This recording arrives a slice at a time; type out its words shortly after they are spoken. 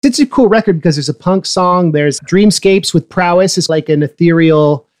It's a cool record because there's a punk song, there's Dreamscapes with Prowess. It's like an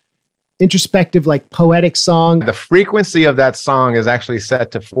ethereal, introspective, like poetic song. The frequency of that song is actually set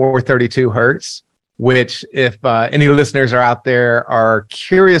to 432 hertz, which if any listeners are out there are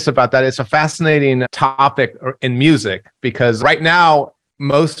curious about that, it's a fascinating topic in music because right now,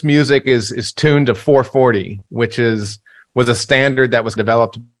 most music is tuned to 440, which was a standard that was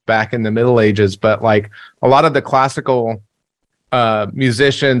developed back in the Middle Ages. But like a lot of the classical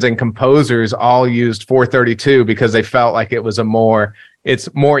musicians and composers all used 432 because they felt like it was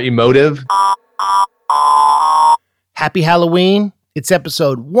it's more emotive. Happy Halloween. It's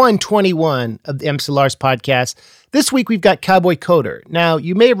episode 121 of the MC Lars podcast. This week we've got Cowboy Coder. Now,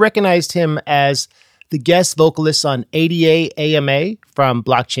 you may have recognized him as the guest vocalist on ADA AMA from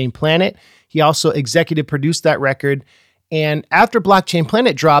Blockchain Planet. He also executive produced that record. And after Blockchain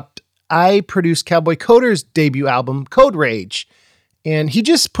Planet dropped, I produced Cowboy Coder's debut album, Code Rage. And he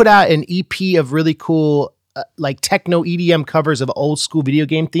just put out an EP of really cool like techno EDM covers of old school video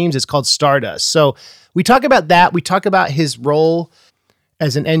game themes. It's called Stardust. So we talk about that. We talk about his role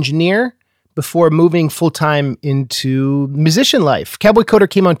as an engineer before moving full-time into musician life. Cowboy Coder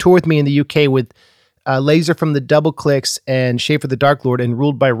came on tour with me in the UK with Laser from the Double Clicks and Schaefer the Dark Lord and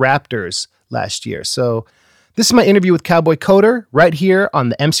Ruled by Raptors last year. So this is my interview with Cowboy Coder right here on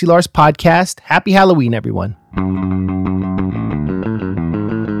the MC Lars podcast. Happy Halloween, everyone.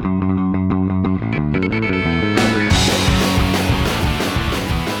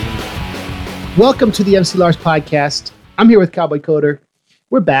 Welcome to the MC Lars podcast. I'm here with Cowboy Coder.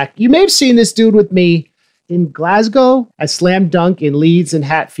 We're back. You may have seen this dude with me in Glasgow, at Slam Dunk, in Leeds and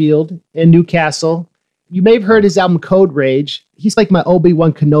Hatfield, in Newcastle. You may have heard his album Code Rage. He's like my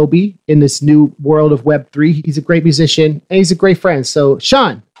Obi-Wan Kenobi in this new world of Web3. He's a great musician and he's a great friend. So,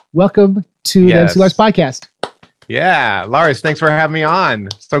 Sean, welcome to the MC Lars podcast. Yeah, Lars, thanks for having me on.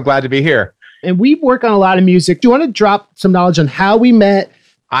 So glad to be here. And we work on a lot of music. Do you want to drop some knowledge on how we met?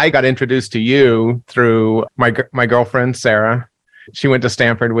 I got introduced to you through my girlfriend, Sarah. She went to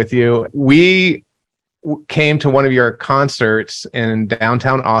Stanford with you. We came to one of your concerts in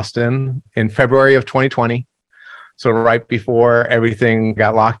downtown Austin in February of 2020. So right before everything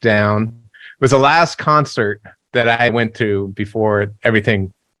got locked down. It was the last concert that I went to before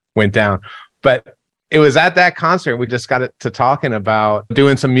everything went down. But it was at that concert we just got to talking about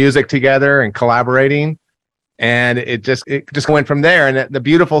doing some music together and collaborating. And it just went from there. And the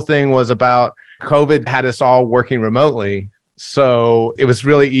beautiful thing was about COVID had us all working remotely. So it was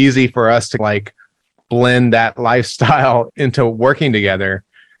really easy for us to like blend that lifestyle into working together.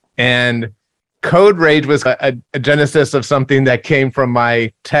 And Code Rage was a genesis of something that came from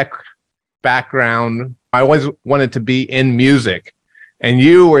my tech background. I always wanted to be in music. And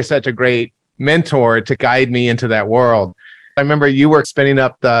you were such a great mentor to guide me into that world. I remember you were spinning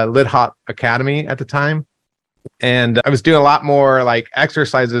up the Lit Hop Academy at the time. And I was doing a lot more like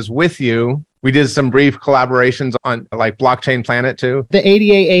exercises with you. We did some brief collaborations on like Blockchain Planet too. The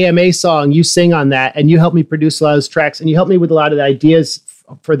ADA AMA song, you sing on that and you helped me produce a lot of those tracks and you helped me with a lot of the ideas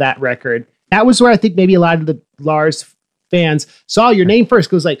for that record. That was where I think maybe a lot of the Lars fans saw your name first.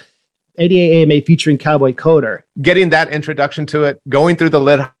 Because like ADA AMA featuring Cowboy Coder. Getting that introduction to it, going through the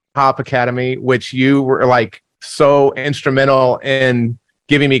Lit Hop Academy, which you were like so instrumental in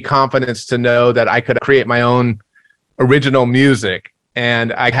giving me confidence to know that I could create my own original music.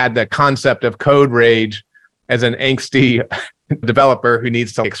 And I had the concept of Code Rage as an angsty developer who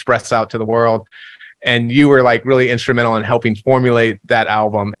needs to express out to the world. And you were like really instrumental in helping formulate that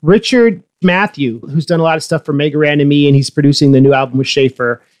album. Richard Matthew, who's done a lot of stuff for Mega Ran and me, and he's producing the new album with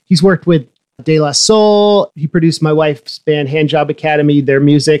Schaefer. He's worked with De La Soul. He produced my wife's band Handjob Academy, their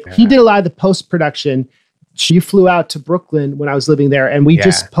music. Yeah. He did a lot of the post-production. She flew out to Brooklyn when I was living there, and we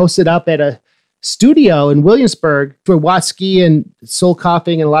just posted up at a studio in Williamsburg where Watsky and Soul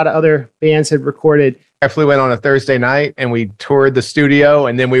Coughing and a lot of other bands had recorded. I flew in on a Thursday night and we toured the studio,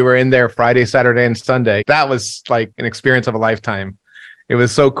 and then we were in there Friday, Saturday, and Sunday. That was like an experience of a lifetime. It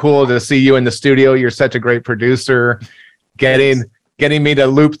was so cool to see you in the studio. You're such a great producer, getting me to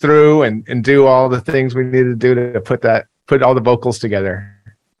loop through and do all the things we needed to do to put all the vocals together.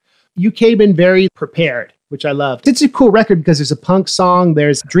 You came in very prepared, which I love. It's a cool record because there's a punk song.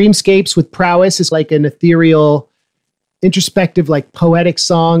 There's Dreamscapes with Prowess. It's like an ethereal, introspective, like poetic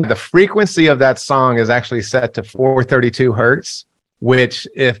song. The frequency of that song is actually set to 432 hertz, which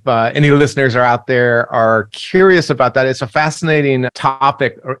if any listeners are out there are curious about that, it's a fascinating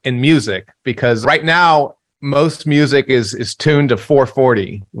topic in music because right now, most music is tuned to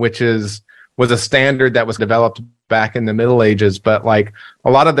 440, which was a standard that was developed back in the Middle Ages. But like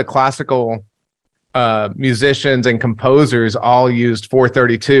a lot of the classical musicians and composers all used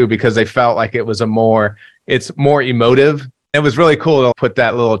 432 because they felt like it's more emotive. It was really cool to put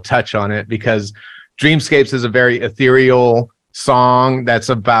that little touch on it because Dreamscapes is a very ethereal song that's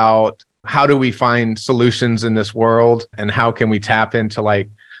about how do we find solutions in this world and how can we tap into like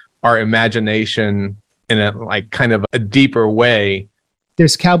our imagination in a like kind of a deeper way.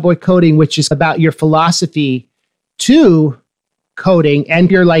 There's Cowboy Coding, which is about your philosophy to coding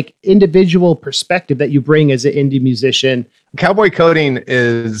and your like individual perspective that you bring as an indie musician. Cowboy Coding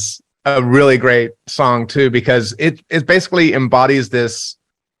is a really great song too, because it basically embodies this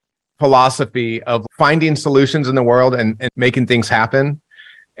philosophy of finding solutions in the world and making things happen.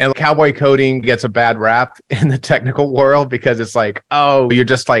 And Cowboy Coding gets a bad rap in the technical world because it's like, oh, you're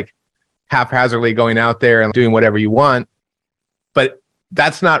just like haphazardly going out there and doing whatever you want. But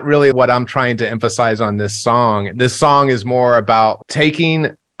that's not really what I'm trying to emphasize on this song. This song is more about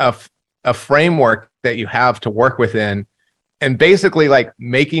taking a framework that you have to work within and basically like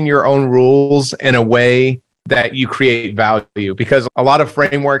making your own rules in a way that you create value. Because a lot of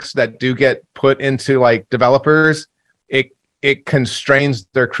frameworks that do get put into like developers, it constrains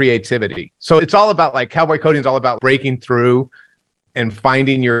their creativity. So it's all about like Cowboy Coding is all about breaking through and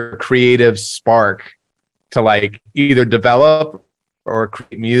finding your creative spark to like either develop or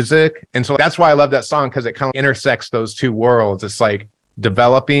create music. And so that's why I love that song, because it kind of intersects those two worlds. It's like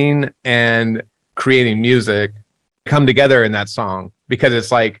developing and creating music come together in that song, because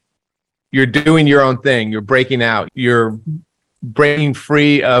it's like you're doing your own thing, you're breaking out, you're breaking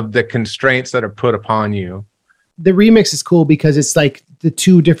free of the constraints that are put upon you. The remix is cool because it's like the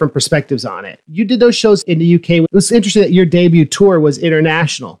two different perspectives on it. You did those shows in the UK. It was interesting that your debut tour was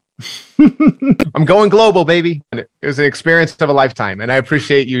international. I'm going global, baby. It was an experience of a lifetime. And I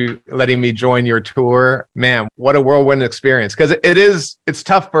appreciate you letting me join your tour. Man, what a whirlwind experience. Because it's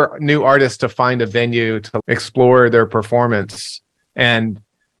tough for new artists to find a venue to explore their performance. And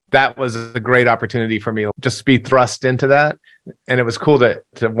that was a great opportunity for me to just be thrust into that. And it was cool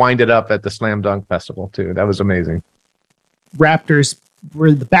to wind it up at the Slam Dunk Festival too. That was amazing. Raptors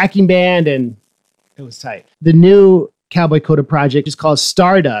were the backing band and it was tight. The new Cowboy Coder project is called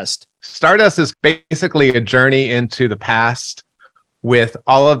Stardust. Stardust is basically a journey into the past with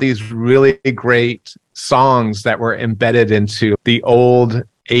all of these really great songs that were embedded into the old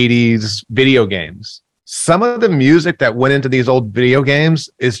 80s video games. Some of the music that went into these old video games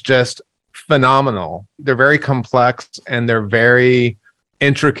is just phenomenal. They're very complex and they're very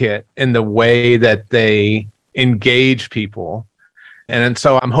intricate in the way that they engage people. And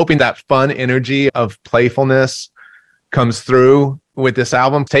so I'm hoping that fun energy of playfulness comes through with this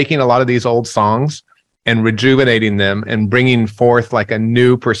album, taking a lot of these old songs and rejuvenating them and bringing forth like a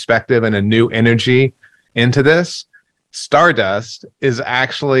new perspective and a new energy into this. Stardust is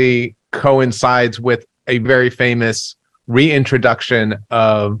actually coincides with a very famous reintroduction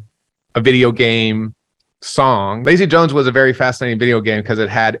of a video game song. Lazy Jones was a very fascinating video game because it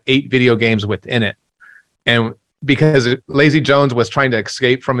had 8 video games within it. And because Lazy Jones was trying to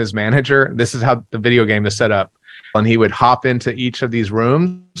escape from his manager, this is how the video game is set up. And he would hop into each of these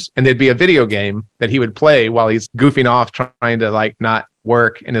rooms and there'd be a video game that he would play while he's goofing off, trying to like not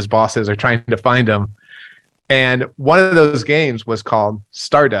work and his bosses are trying to find him. And one of those games was called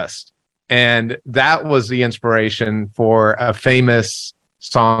Stardust. And that was the inspiration for a famous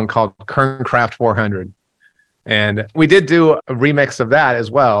song called Kerncraft 400. And we did do a remix of that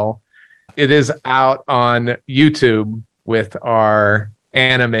as well. It is out on YouTube with our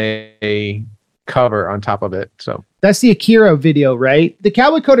anime cover on top of it. So that's the Akira video, right? The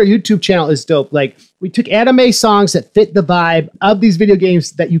Cowboy Coder YouTube channel is dope. Like we took anime songs that fit the vibe of these video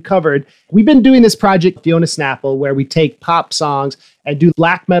games that you covered. We've been doing this project, Fiona Snapple, where we take pop songs and do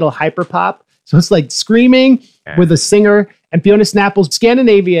black metal hyper pop. So it's like screaming with a singer, and Fiona Snapple's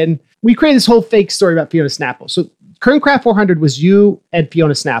Scandinavian. We created this whole fake story about Fiona Snapple. So Kerncraft 400 was you and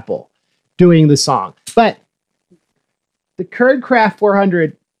Fiona Snapple doing the song. But the Kerncraft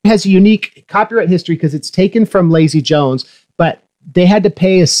 400 has a unique copyright history because it's taken from Lazy Jones, but they had to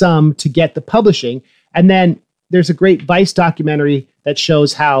pay a sum to get the publishing. And then there's a great Vice documentary that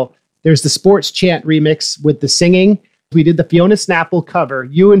shows how there's the Sports Chant remix with the singing. We did the Fiona Snapple cover.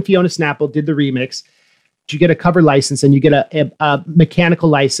 You and Fiona Snapple did the remix. You get a cover license and you get a mechanical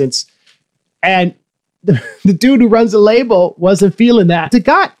license. And the dude who runs the label wasn't feeling that. It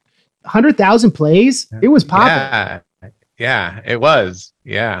got 100,000 plays. It was popping. Yeah, it was.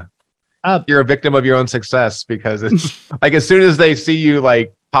 Yeah. You're a victim of your own success because it's like as soon as they see you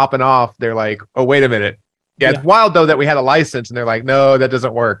like popping off, they're like, oh, wait a minute. Yeah, it's wild though that we had a license and they're like, no, that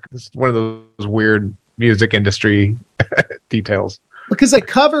doesn't work. It's one of those weird music industry details. Because a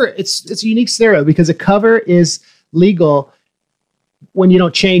cover, it's a unique scenario because a cover is legal when you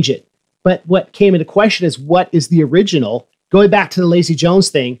don't change it. But what came into question is what is the original? Going back to the Lazy Jones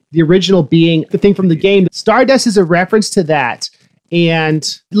thing, the original being the thing from the game. Stardust is a reference to that.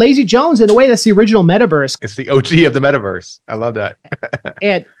 And Lazy Jones, in a way, that's the original metaverse. It's the OG of the metaverse. I love that.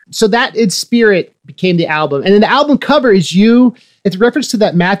 And so that in spirit became the album. And then the album cover is you. It's a reference to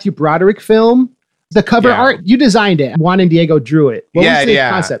that Matthew Broderick film. The cover art, you designed it. Juan and Diego drew it. What was the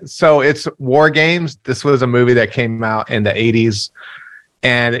concept? So it's War Games. This was a movie that came out in the 80s.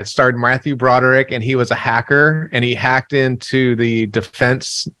 And it starred Matthew Broderick, and he was a hacker, and he hacked into the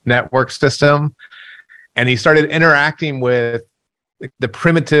defense network system. And he started interacting with the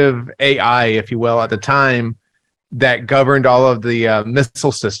primitive AI, if you will, at the time that governed all of the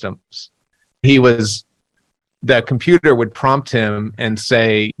missile systems. The computer would prompt him and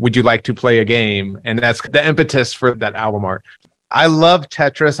say, would you like to play a game? And that's the impetus for that album art. I love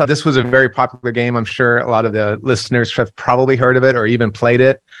Tetris. This was a very popular game. I'm sure a lot of the listeners have probably heard of it or even played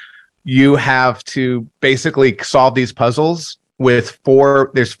it. You have to basically solve these puzzles with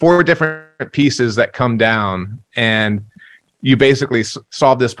there's four different pieces that come down, and you basically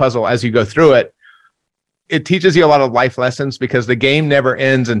solve this puzzle as you go through it. It teaches you a lot of life lessons because the game never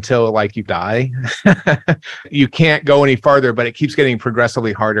ends until like you die. You can't go any farther, but it keeps getting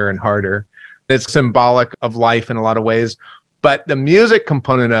progressively harder and harder. It's symbolic of life in a lot of ways. But the music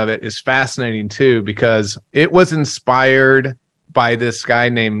component of it is fascinating too, because it was inspired by this guy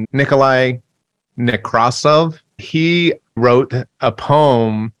named Nikolai Nekrasov. He wrote a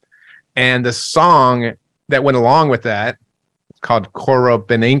poem, and the song that went along with that, called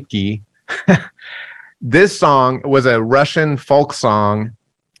Korobenenki. This song was a Russian folk song,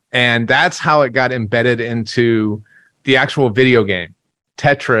 and that's how it got embedded into the actual video game.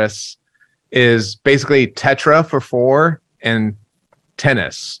 Tetris is basically tetra for four and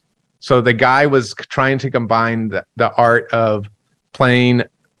tennis. So the guy was trying to combine the art of playing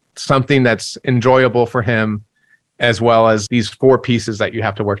something that's enjoyable for him, as well as these four pieces that you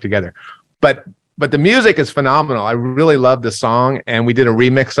have to work together. But the music is phenomenal. I really love the song, and we did a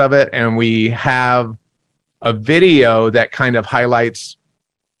remix of it, and we have a video that kind of highlights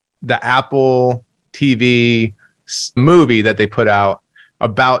the Apple TV movie that they put out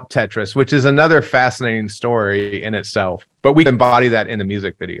about Tetris, which is another fascinating story in itself. But we embody that in the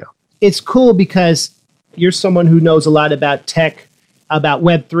music video. It's cool because you're someone who knows a lot about tech, about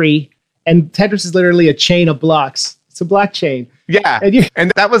Web3, and Tetris is literally a chain of blocks. It's a blockchain. Yeah.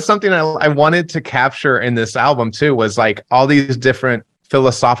 And that was something I wanted to capture in this album too, was like all these different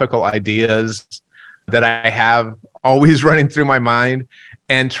philosophical ideas that I have always running through my mind,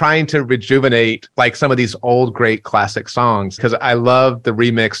 and trying to rejuvenate like some of these old great classic songs, because I love the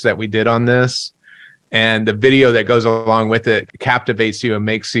remix that we did on this, and the video that goes along with it captivates you and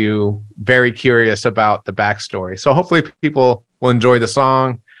makes you very curious about the backstory. So hopefully people will enjoy the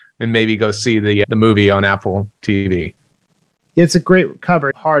song and maybe go see the movie on Apple TV. It's a great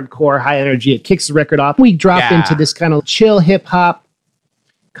cover, hardcore, high energy. It kicks the record off. We drop into this kind of chill hip hop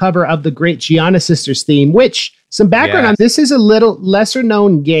cover of the great Gianna Sisters theme, which some background on this is a little lesser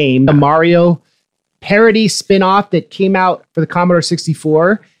known game, a Mario parody spin-off that came out for the Commodore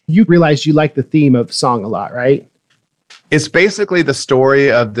 64. You realized you like the theme of the song a lot, right? It's basically the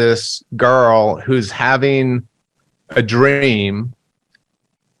story of this girl who's having a dream,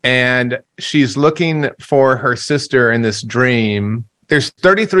 and she's looking for her sister in this dream. There's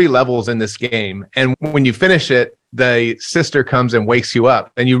 33 levels in this game, and when you finish it, the sister comes and wakes you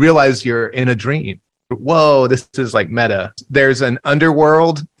up, and you realize you're in a dream. Whoa, this is like meta. There's an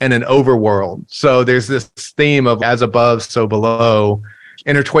underworld and an overworld. So there's this theme of as above, so below,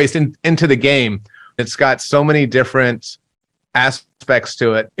 intertwined into the game. It's got so many different aspects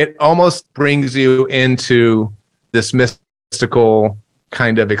to it. It almost brings you into this mystical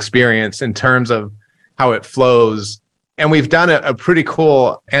kind of experience in terms of how it flows. And we've done a pretty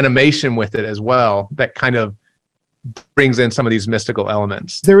cool animation with it as well that kind of brings in some of these mystical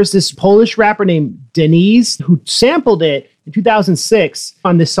elements. There was this Polish rapper named Denise who sampled it in 2006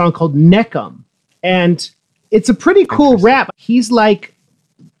 on this song called Nekum. And it's a pretty cool rap. He's like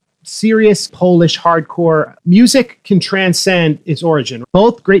serious Polish hardcore. Music can transcend its origin.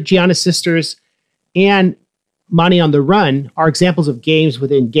 Both great Gianna Sisters and Money on the Run are examples of games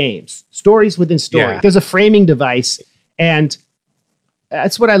within games, stories within stories. Yeah. There's a framing device, and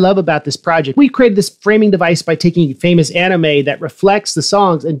that's what I love about this project. We created this framing device by taking famous anime that reflects the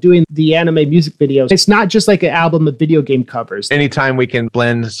songs and doing the anime music videos. It's not just like an album of video game covers. Anytime we can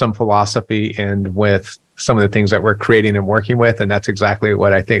blend some philosophy in with some of the things that we're creating and working with, and that's exactly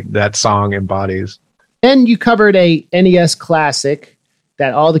what I think that song embodies. Then you covered a NES classic,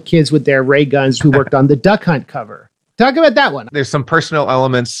 that all the kids with their ray guns who worked on the Duck Hunt cover. Talk about that one. There's some personal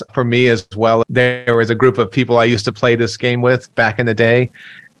elements for me as well. There was a group of people I used to play this game with back in the day,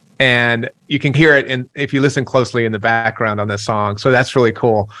 and you can hear it if you listen closely in the background on this song. So that's really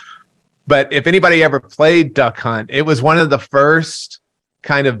cool. But if anybody ever played Duck Hunt, it was one of the first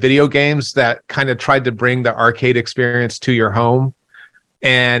kind of video games that kind of tried to bring the arcade experience to your home.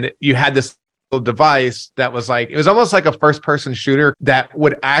 And you had this little device that was like, it was almost like a first-person shooter that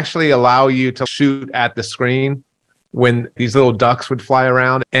would actually allow you to shoot at the screen when these little ducks would fly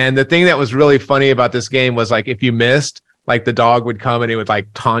around. And the thing that was really funny about this game was like, if you missed, like the dog would come and he would like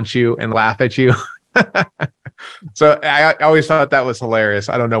taunt you and laugh at you. So I always thought that was hilarious.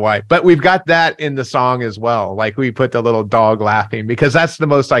 I don't know why, but we've got that in the song as well. Like we put the little dog laughing because that's the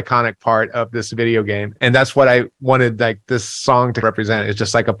most iconic part of this video game. And that's what I wanted like this song to represent. It's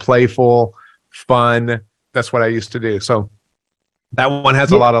just like a playful, fun. That's what I used to do. So that one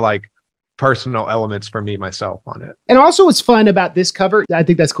has a lot of like personal elements for me myself on it. And also what's fun about this cover, I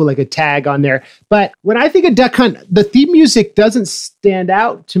think that's cool, like a tag on there. But when I think of Duck Hunt, the theme music doesn't stand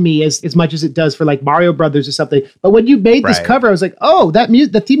out to me as much as it does for like Mario Brothers or something. But when you made this cover, I was like, oh,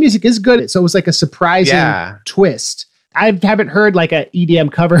 the theme music is good. So it was like a surprising twist. I haven't heard like an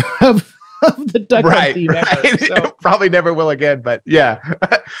EDM cover of the Duck Hunt theme ever. So. Probably never will again, but yeah.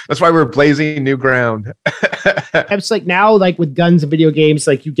 That's why we're blazing new ground. It's like now, like with guns and video games,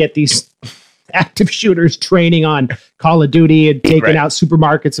 like you get these active shooters training on Call of Duty and taking out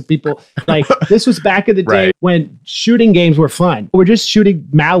supermarkets of people. Like this was back in the day when shooting games were fun. We're just shooting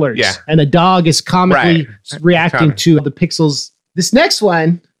mallards and a dog is comically reacting to the pixels. This next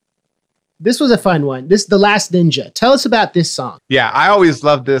one, this was a fun one. This is The Last Ninja. Tell us about this song. Yeah, I always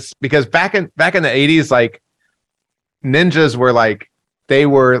loved this because back in the 80s, like ninjas were like, they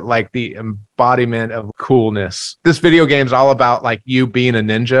were like the embodiment of coolness. This video game's all about like you being a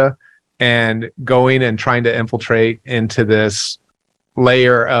ninja and going and trying to infiltrate into this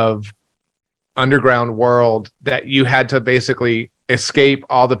layer of underground world that you had to basically escape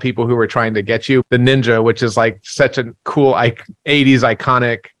all the people who were trying to get you. The ninja, which is like such a cool 80s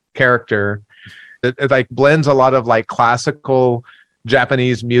iconic character. It like blends a lot of like classical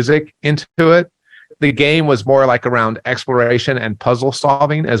Japanese music into it. The game was more like around exploration and puzzle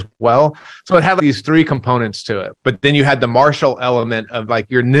solving as well. So it had like these three components to it. But then you had the martial element of like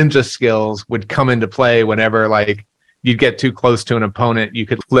your ninja skills would come into play whenever like you'd get too close to an opponent. You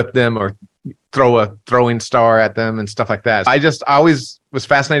could flip them or throw a throwing star at them and stuff like that. I always was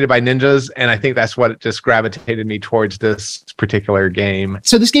fascinated by ninjas, and I think that's what just gravitated me towards this particular game.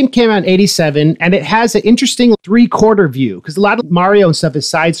 So this game came out in 87, and it has an interesting 3/4 view, because a lot of Mario and stuff is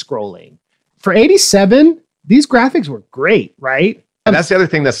side-scrolling. For 87, these graphics were great, right? And that's the other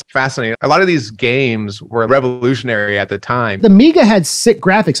thing that's fascinating. A lot of these games were revolutionary at the time. The Amiga had sick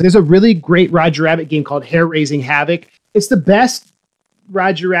graphics. There's a really great Roger Rabbit game called Hair Raising Havoc. It's the best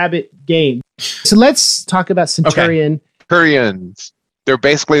Roger Rabbit game. So let's talk about Centurion. Okay. Centurions.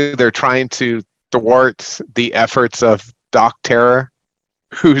 They're trying to thwart the efforts of Doc Terror,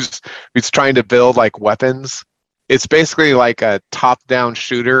 who's trying to build like weapons. It's basically like a top-down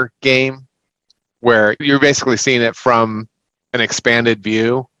shooter game where you're basically seeing it from an expanded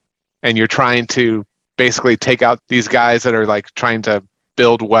view, and you're trying to basically take out these guys that are like trying to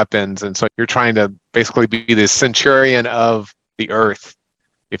build weapons. And so you're trying to basically be the centurion of the earth,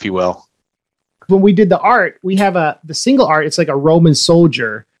 if you will. When we did the art, we have the single art. It's like a Roman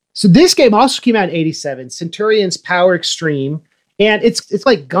soldier. So this game also came out in 87, Centurion's Power Extreme. And it's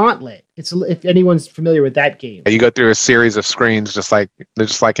like Gauntlet. It's, if anyone's familiar with that game. You go through a series of screens just like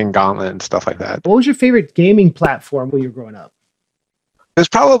in Gauntlet and stuff like that. What was your favorite gaming platform when you were growing up? It was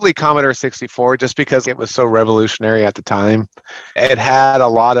probably Commodore 64, just because it was so revolutionary at the time. It had a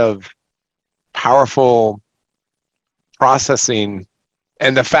lot of powerful processing,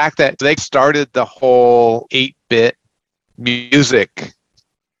 and the fact that they started the whole 8-bit music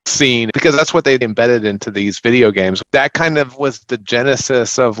scene, because that's what they embedded into these video games. That kind of was the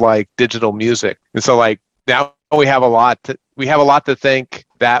genesis of like digital music. And so like now we have a lot to thank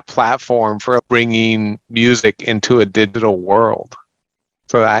that platform for bringing music into a digital world.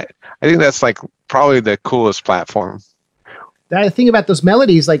 So I think that's like probably the coolest platform. The thing about those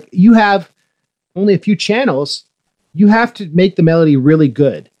melodies, like you have only a few channels, you have to make the melody really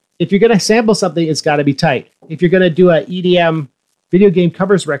good. If you're going to sample something, it's got to be tight. If you're going to do a EDM video game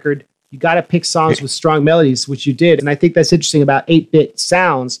covers record, you got to pick songs with strong melodies, which you did. And I think that's interesting about 8-bit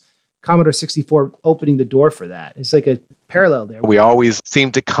sounds. Commodore 64 opening the door for that. It's like a parallel there. We always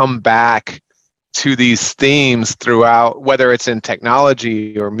seem to come back to these themes throughout, whether it's in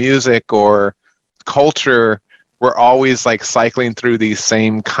technology or music or culture. we're always like cycling through these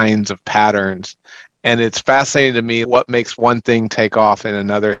same kinds of patterns. And it's fascinating to me what makes one thing take off and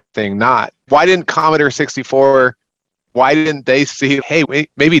another thing not. Why didn't Commodore 64, why didn't they see, hey, wait,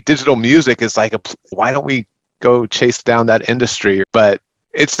 maybe digital music is like why don't we go chase down that industry? But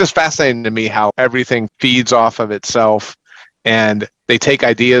it's just fascinating to me how everything feeds off of itself, and they take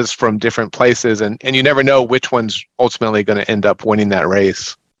ideas from different places, and you never know which one's ultimately going to end up winning that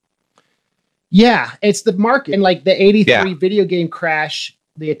race. Yeah, it's the market. And like the 83 video game crash,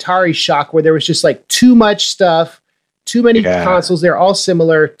 the Atari shock, where there was just like too much stuff, too many consoles, they're all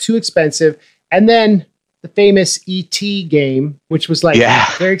similar, too expensive. And then the famous E.T. game, which was like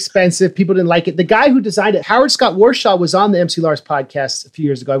very expensive. People didn't like it. The guy who designed it, Howard Scott Warshaw, was on the MC Lars podcast a few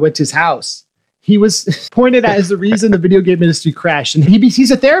years ago. I went to his house. He was pointed at as the reason the video game industry crashed. And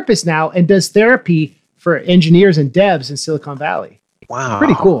he's a therapist now and does therapy for engineers and devs in Silicon Valley. Wow.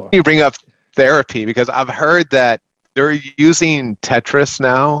 Pretty cool. You bring up therapy because I've heard that they're using Tetris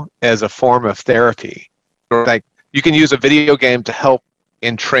now as a form of therapy. Like you can use a video game to help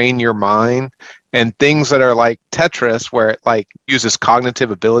entrain your mind, and things that are like Tetris, where it like uses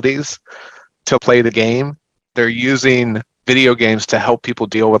cognitive abilities to play the game. They're using video games to help people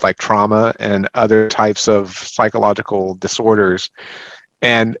deal with like trauma and other types of psychological disorders.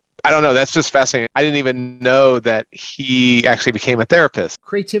 And I don't know, that's just fascinating. I didn't even know that he actually became a therapist.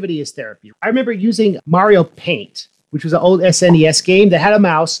 Creativity is therapy. I remember using Mario Paint, which was an old SNES game that had a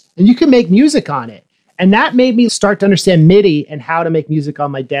mouse, and you could make music on it. And that made me start to understand MIDI and how to make music on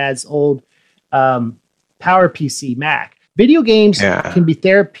my dad's old PowerPC Mac. Video games can be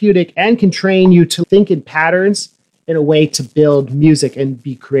therapeutic and can train you to think in patterns in a way to build music and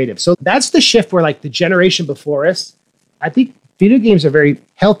be creative. So that's the shift where like the generation before us, I think video games are very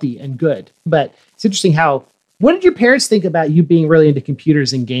healthy and good. But it's interesting what did your parents think about you being really into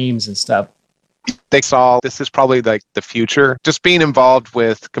computers and games and stuff? They saw this is probably like the future. Just being involved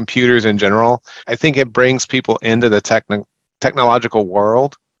with computers in general, I think it brings people into the technological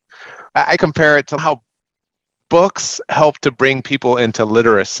world. I compare it to how books help to bring people into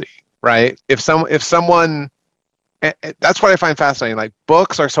literacy, right? If someone, that's what I find fascinating. Like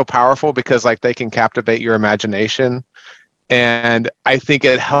books are so powerful because like they can captivate your imagination. And I think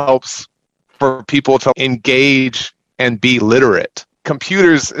it helps for people to engage and be literate.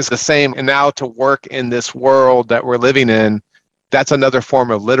 Computers is the same. And now to work in this world that we're living in, that's another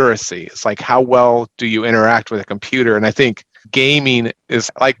form of literacy. It's like, how well do you interact with a computer? And I think gaming is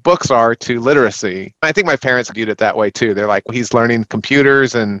like books are to literacy. I think my parents viewed it that way too. They're like, well, he's learning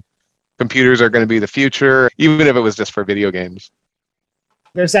computers and computers are going to be the future, even if it was just for video games.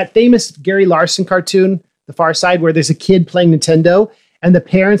 There's that famous Gary Larson cartoon, The Far Side, where there's a kid playing Nintendo and the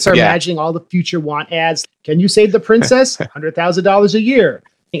parents are imagining all the future want ads. Can you save the princess? $100,000 a year.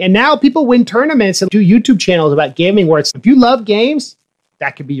 And now people win tournaments and do YouTube channels about gaming where it's, if you love games,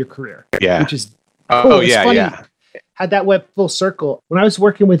 that could be your career. Yeah. Which is cool. It's funny. Had that went full circle. When I was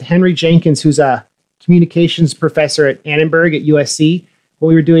working with Henry Jenkins, who's a communications professor at Annenberg at USC, when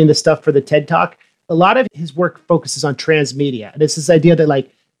we were doing the stuff for the TED Talk, a lot of his work focuses on transmedia. And it's this idea that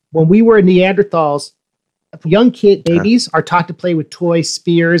like when we were Neanderthals, young babies are taught to play with toy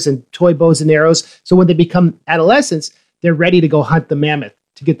spears and toy bows and arrows. So when they become adolescents, they're ready to go hunt the mammoth,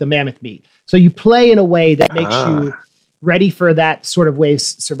 to get the mammoth meat. So you play in a way that makes you ready for that sort of way of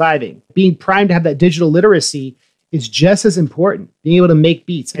surviving. Being primed to have that digital literacy is just as important. Being able to make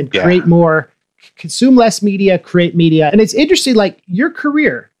beats and create more, consume less media, create media. And it's interesting, like your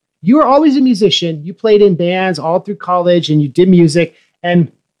career, you were always a musician. You played in bands all through college and you did music.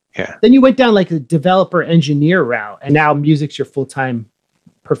 And then you went down like the developer engineer route. And now music's your full-time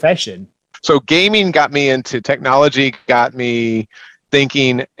profession. So gaming got me into technology, got me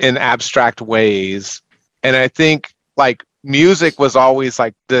thinking in abstract ways. And I think like music was always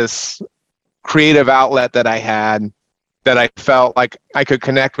like this creative outlet that I had, that I felt like I could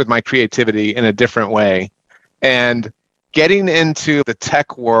connect with my creativity in a different way. And getting into the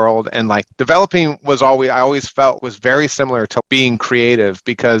tech world and like developing was always, I always felt was very similar to being creative,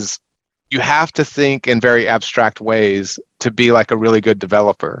 because you have to think in very abstract ways to be like a really good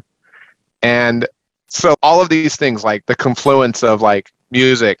developer. And so all of these things, like the confluence of like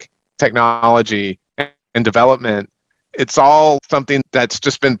music, technology, and development, it's all something that's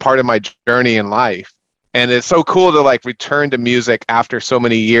just been part of my journey in life. And it's so cool to like return to music after so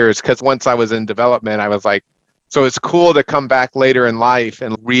many years, because once I was in development, I was like, so it's cool to come back later in life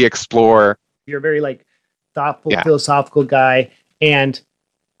and re-explore. You're a very like thoughtful, philosophical guy. And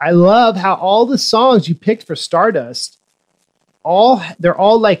I love how all the songs you picked for Stardust, they're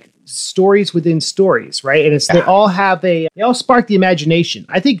all like stories within stories, right? And they all spark the imagination.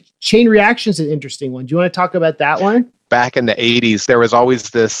 I think Chain Reaction is an interesting one. Do you want to talk about that one? Back in the 80s, there was always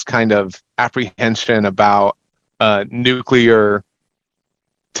this kind of apprehension about nuclear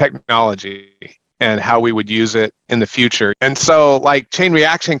technology and how we would use it in the future. And so like Chain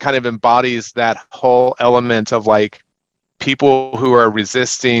Reaction kind of embodies that whole element of like people who are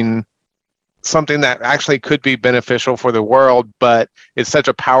resisting something that actually could be beneficial for the world, but it's such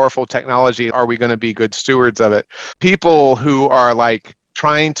a powerful technology. Are we going to be good stewards of it? People who are like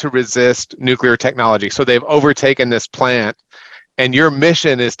trying to resist nuclear technology. So they've overtaken this plant, and your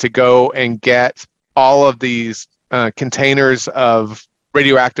mission is to go and get all of these containers of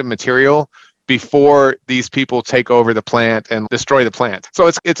radioactive material before these people take over the plant and destroy the plant.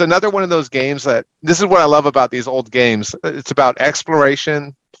 So it's another one of those games that, this is what I love about these old games. It's about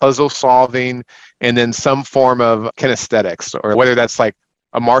exploration, puzzle solving, and then some form of kinesthetics, or whether that's like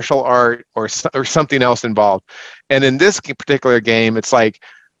a martial art or something else involved. And in this particular game, it's like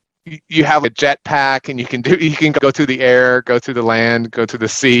you have a jetpack, and you can go through the air, go through the land, go through the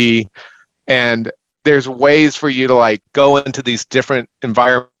sea, and there's ways for you to like go into these different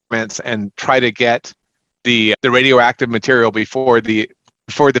environments and try to get the radioactive material before the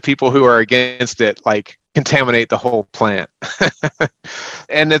people who are against it like contaminate the whole plant.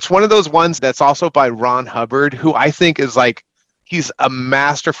 And it's one of those ones that's also by Ron Hubbard, who I think is like, he's a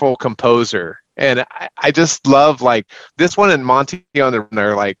masterful composer. And I just love like this one and Monty on the Run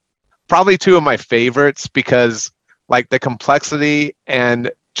are like probably two of my favorites, because like the complexity, and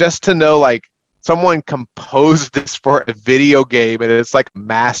just to know like someone composed this for a video game and it's like a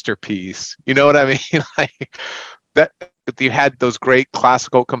masterpiece. You know what I mean? Like that, you had those great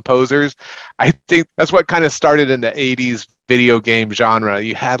classical composers. I think that's what kind of started in the 80s video game genre.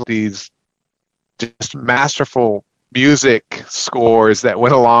 You had these just masterful music scores that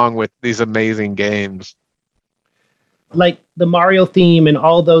went along with these amazing games. Like the Mario theme and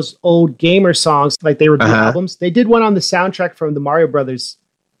all those old gamer songs, like they were the albums. They did one on the soundtrack from the Mario Brothers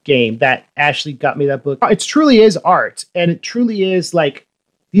game that Ashley got me that book. It truly is art, and it truly is like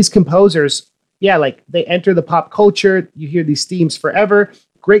these composers, like they enter the pop culture. You hear these themes forever.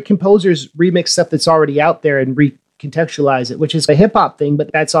 Great composers remix stuff that's already out there and recontextualize it, which is a hip hop thing,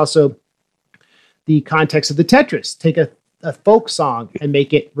 but that's also the context of the Tetris. Take a folk song and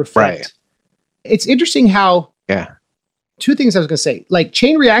make it reflect. Right. It's interesting how two things I was going to say, like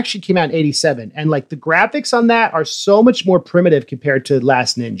Chain Reaction came out in 87, and like the graphics on that are so much more primitive compared to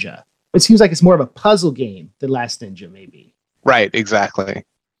Last Ninja. It seems like it's more of a puzzle game than Last Ninja, maybe. Right, exactly.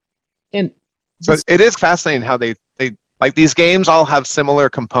 And so it is fascinating how they like these games all have similar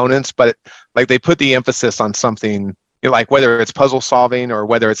components, but like they put the emphasis on something, you know, like whether it's puzzle solving or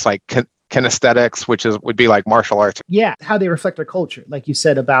whether it's like kinesthetics, which would be like martial arts. Yeah, how they reflect our culture, like you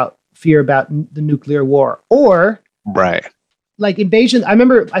said, about fear about the nuclear war, or right, like invasion. I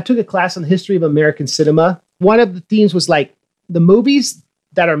remember I took a class on the history of American cinema. One of the themes was like the movies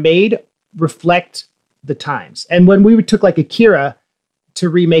that are made reflect the times. And when we took like Akira to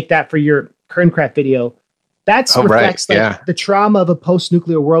remake that for your Kerncraft video, that reflects the trauma of a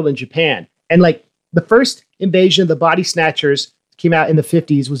post-nuclear world in Japan. And like the first invasion of the Body Snatchers came out in the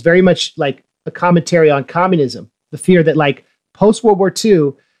 50s was very much like a commentary on communism. The fear that like post-World War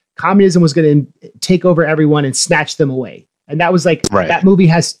II, communism was going to take over everyone and snatch them away. And that was like, that movie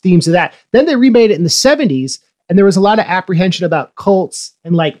has themes of that. Then they remade it in the 70s, and there was a lot of apprehension about cults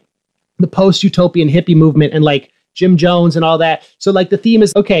and like the post-utopian hippie movement and like Jim Jones and all that. So like the theme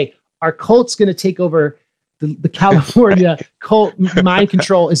is, okay, are cults going to take over the California cult mind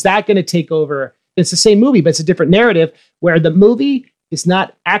control? Is that going to take over? It's the same movie, but it's a different narrative where the movie is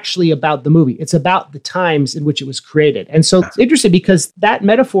not actually about the movie. It's about the times in which it was created. And so it's interesting because that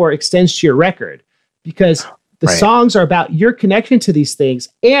metaphor extends to your record, because the songs are about your connection to these things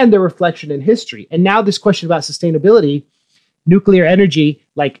and their reflection in history. And now this question about sustainability, nuclear energy,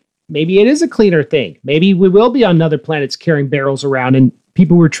 like maybe it is a cleaner thing. Maybe we will be on other planets carrying barrels around, and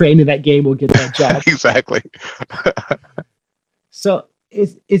people who are trained in that game will get that job. Exactly. So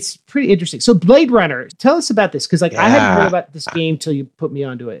it's pretty interesting. So Blade Runner, tell us about this, because like I hadn't heard about this game till you put me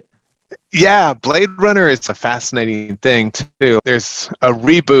onto it. Yeah, Blade Runner is a fascinating thing too. There's a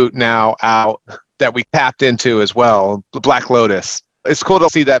reboot now out that we tapped into as well, Black Lotus. It's cool to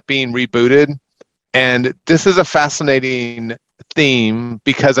see that being rebooted. And this is a fascinating theme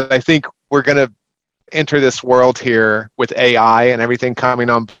because I think we're going to enter this world here with AI and everything coming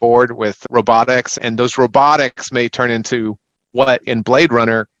on board with robotics. And those robotics may turn into what in Blade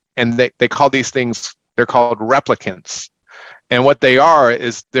Runner, and they call these things, they're called replicants. And what they are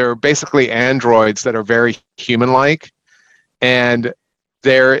is they're basically androids that are very human-like. And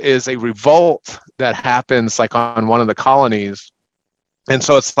there is a revolt that happens like on one of the colonies. And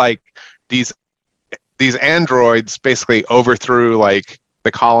so it's like these androids basically overthrew like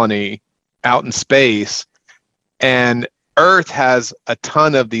the colony out in space, and Earth has a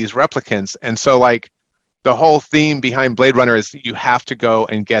ton of these replicants. And so like the whole theme behind Blade Runner is you have to go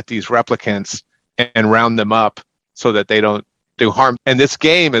and get these replicants and round them up so that they don't do harm. And this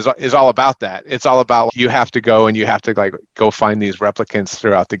game is all about that. It's all about you have to go and you have to like go find these replicants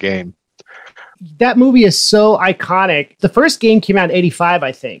throughout the game. That movie is so iconic. The first game came out in 85,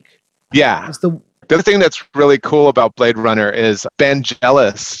 I think. Yeah. The other thing that's really cool about Blade Runner is Ben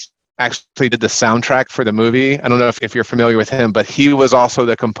Jealous actually did the soundtrack for the movie. I don't know if you're familiar with him, but he was also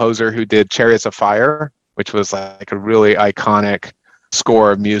the composer who did Chariots of Fire, which was like a really iconic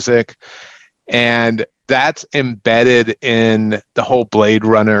score of music. And that's embedded in the whole Blade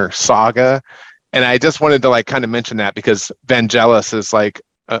Runner saga. And I just wanted to like kind of mention that because Vangelis is like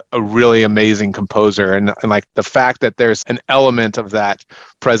a really amazing composer. And like the fact that there's an element of that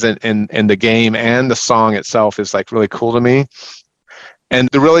present in the game and the song itself is like really cool to me. And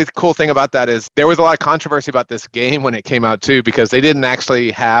the really cool thing about that is there was a lot of controversy about this game when it came out too, because they didn't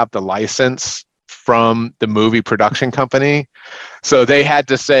actually have the license from the movie production company. So they had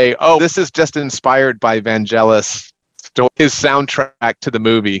to say, oh, this is just inspired by Vangelis, his soundtrack to the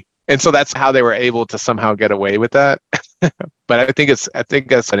movie. And so that's how they were able to somehow get away with that. But I think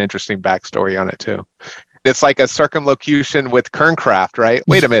that's an interesting backstory on it too. It's like a circumlocution with Kerncraft, right?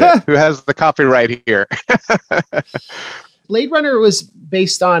 Wait a minute, who has the copyright here? Blade Runner was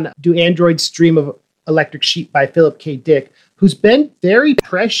based on Do Androids Dream of Electric Sheep by Philip K. Dick, who's been very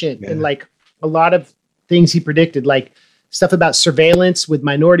prescient in like a lot of things he predicted, like stuff about surveillance with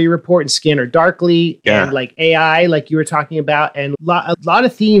Minority Report and Scanner Darkly, and like AI, like you were talking about, and a lot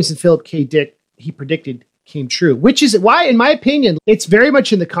of themes in Philip K. Dick he predicted came true, which is why, in my opinion, it's very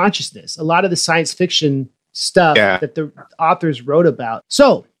much in the consciousness. A lot of the science fiction stuff that the authors wrote about.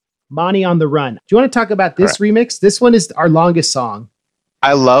 So, Monty on the Run. Do you want to talk about this remix? This one is our longest song.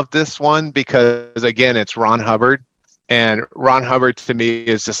 I love this one because, again, it's Ron Hubbard. And Ron Hubbard, to me,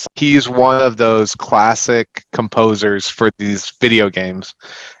 is just, he's one of those classic composers for these video games.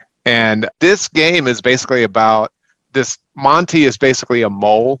 And this game is basically about this. Monty is basically a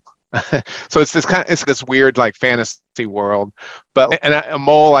mole. So it's this weird like fantasy world, but and a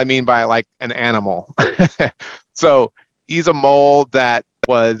mole I mean by like an animal. So he's a mole that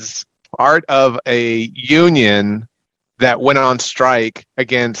was part of a union that went on strike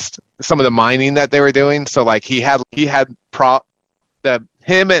against some of the mining that they were doing. So like him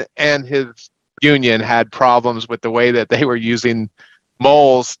and his union had problems with the way that they were using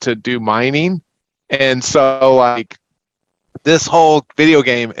moles to do mining, and so like this whole video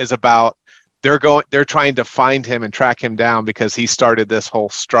game is about they're trying to find him and track him down because he started this whole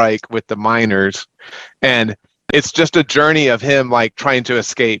strike with the miners. And it's just a journey of him like trying to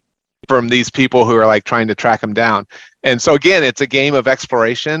escape from these people who are like trying to track him down. And so again, it's a game of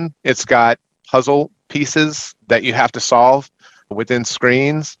exploration. It's got puzzle pieces that you have to solve within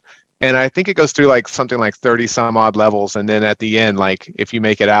screens. And I think it goes through like something like 30 some odd levels. And then at the end, like if you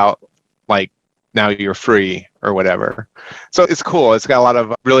make it out, like now you're free or whatever. So it's cool. It's got a lot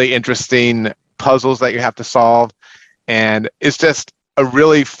of really interesting puzzles that you have to solve. And it's just a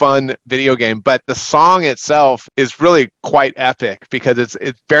really fun video game. But the song itself is really quite epic because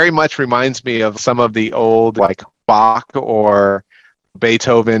it very much reminds me of some of the old like Bach or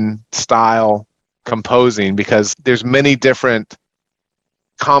Beethoven style composing, because there's many different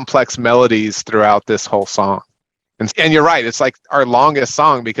complex melodies throughout this whole song. And you're right, it's like our longest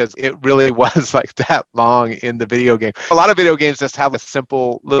song because it really was like that long in the video game. A lot of video games just have a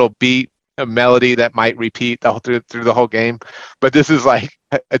simple little beat, a melody that might repeat through the whole game. But this is like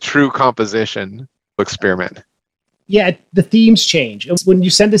a true composition experiment. Yeah, the themes change. When you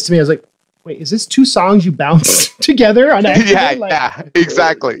sent this to me, I was like, wait, is this two songs you bounce together on accident? Yeah,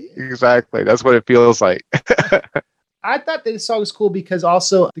 exactly. That's what it feels like. I thought that this song was cool because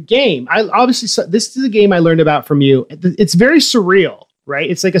also the game, this is a game I learned about from you. It's very surreal, right?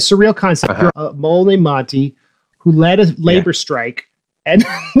 It's like a surreal concept. You're a mole named Monty who led a labor strike, and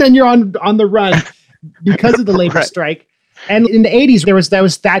then you're on the run because of the labor strike. And in the 80s, that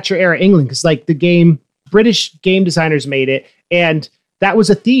was Thatcher era England, because like the game, British game designers made it, and that was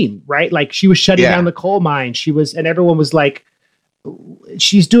a theme, right? Like she was shutting down the coal mine. And everyone was like,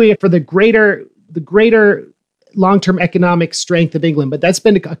 she's doing it for the greater long-term economic strength of England. But that's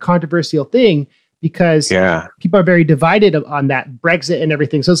been a controversial thing because people are very divided on that, Brexit and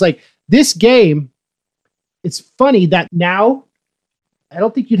everything. So it's like this game, it's funny that now I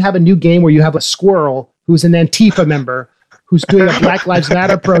don't think you'd have a new game where you have a squirrel who's an Antifa member who's doing a Black Lives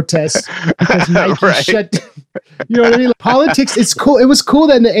Matter protest because Nike Right. shut. You know what I mean? Politics. It's cool. It was cool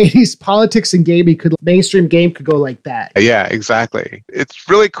that in the 80s, politics and gaming mainstream game could go like that. Yeah, exactly. It's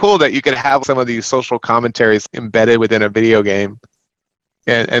really cool that you could have some of these social commentaries embedded within a video game,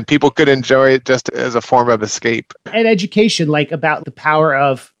 and people could enjoy it just as a form of escape. And education, like about the power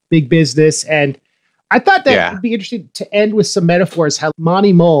of big business. And I thought that Yeah. would be interesting to end with some metaphors. How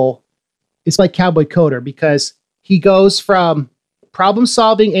Monty Mole is like Cowboy Coder, because he goes from problem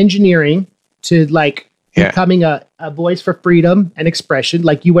solving engineering to like becoming a voice for freedom and expression.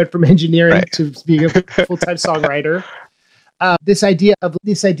 Like you went from engineering to being a full-time songwriter. This idea of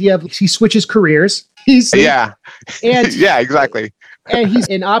he switches careers. And Yeah, exactly. and he's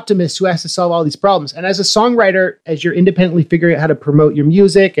an optimist who has to solve all these problems. And as a songwriter, as you're independently figuring out how to promote your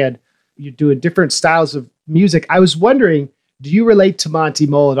music and you're doing different styles of music, I was wondering, do you relate to Monty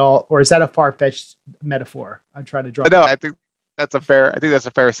Mole at all, or is that a far-fetched metaphor I'm trying to draw? No, I think that's a fair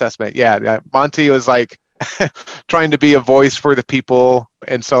assessment. Yeah, Monty was like trying to be a voice for the people,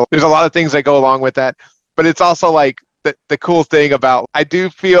 and so there's a lot of things that go along with that. But it's also like the cool thing about, I do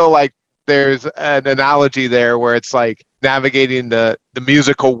feel like there's an analogy there where it's like navigating the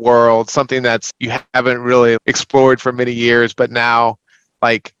musical world, something that's you haven't really explored for many years, but now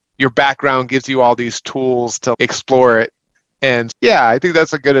like your background gives you all these tools to explore it. And yeah, I think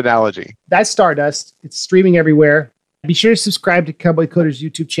that's a good analogy. That's Stardust. It's streaming everywhere. Be sure to subscribe to Cowboy Coder's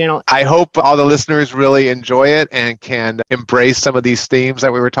YouTube channel. I hope all the listeners really enjoy it and can embrace some of these themes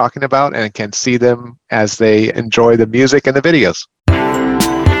that we were talking about and can see them as they enjoy the music and the videos.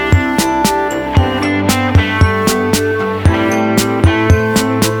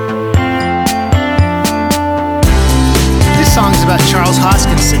 This song is about Charles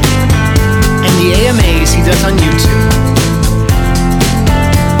Hoskinson and the AMAs he does on YouTube.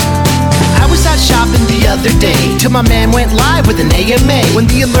 Shopping the other day till my man went live with an AMA. When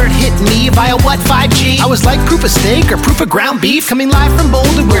the alert hit me via what 5G, I was like proof of steak or proof of ground beef. Coming live from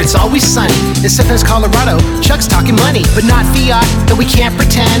Boulder where it's always sunny. In Southern Colorado, Chuck's talking money, but not fiat. That we can't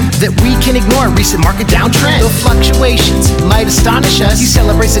pretend that we can ignore recent market downtrend. Though fluctuations might astonish us, he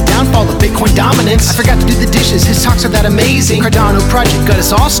celebrates the downfall of Bitcoin dominance. I forgot to do the dishes, his talks are that amazing. Cardano project got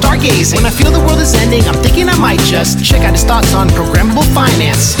us all stargazing. When I feel the world is ending, I'm thinking I might just check out his thoughts on programmable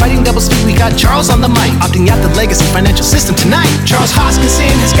finance. Fighting double speed, we got Charles on the mic, opting out the legacy financial system tonight. Charles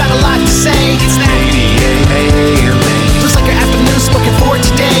Hoskinson has got a lot to say. It's that AMA. Looks like your afternoon's spoken for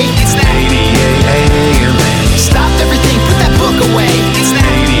today. It's that AMA. Stop everything, put that book away. It's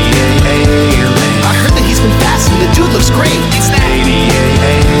that AMA. I heard that he's been fasting, the dude looks great. It's that AMA.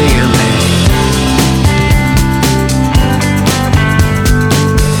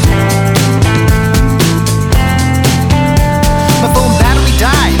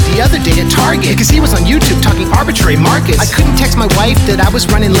 The other day at Target, because he was on YouTube talking arbitrary markets. I couldn't text my wife that I was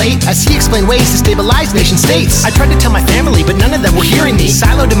running late as he explained ways to stabilize nation states. I tried to tell my family, but none of them were hearing me.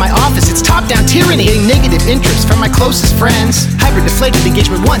 Siloed in my office, it's top-down tyranny. Getting negative interest from my closest friends. Hybrid deflated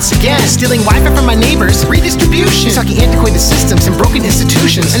engagement once again. Stealing Wi-Fi from my neighbors. Redistribution. He's talking antiquated systems and broken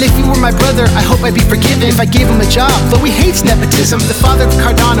institutions. And if you were my brother, I hope I'd be forgiven if I gave him a job. Though he hates nepotism. The father of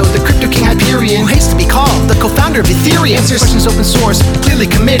Cardano, the crypto king Hyperion, who hates to be called the co-founder of Ethereum. Answers questions open source, clearly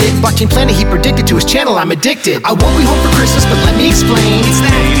committed. Blockchain planet he predicted to his channel, I'm addicted. I won't be home for Christmas, but let me explain. It's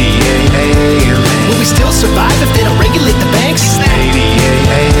that AMA. Will we still survive if they don't regulate the banks? It's that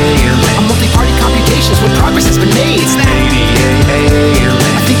AMA. On multi-party computations when progress has been made. It's that AMA.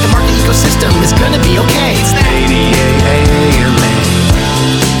 I think the market ecosystem is gonna be okay. It's that AMA.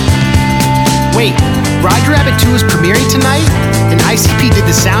 Wait, Roger Rabbit 2 is premiering tonight? And ICP did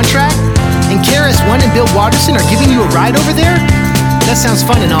the soundtrack? And KRS-One and Bill Watterson are giving you a ride over there? That sounds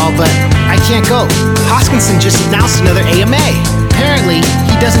fun and all, but I can't go. Hoskinson just announced another AMA. Apparently,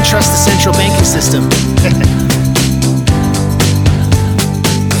 he doesn't trust the central banking system.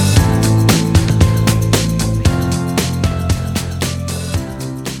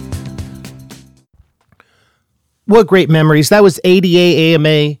 What great memories. That was ADA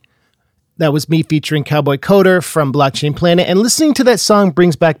AMA. That was me featuring Cowboy Coder from Blockchain Planet. And listening to that song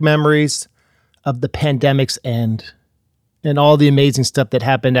brings back memories of the pandemic's end and all the amazing stuff that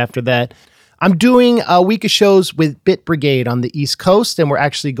happened after that. I'm doing a week of shows with Bit Brigade on the East Coast, and we're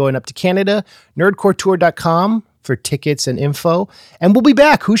actually going up to Canada, nerdcoretour.com for tickets and info. And we'll be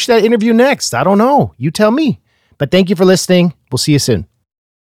back. Who should I interview next? I don't know. You tell me. But thank you for listening. We'll see you soon.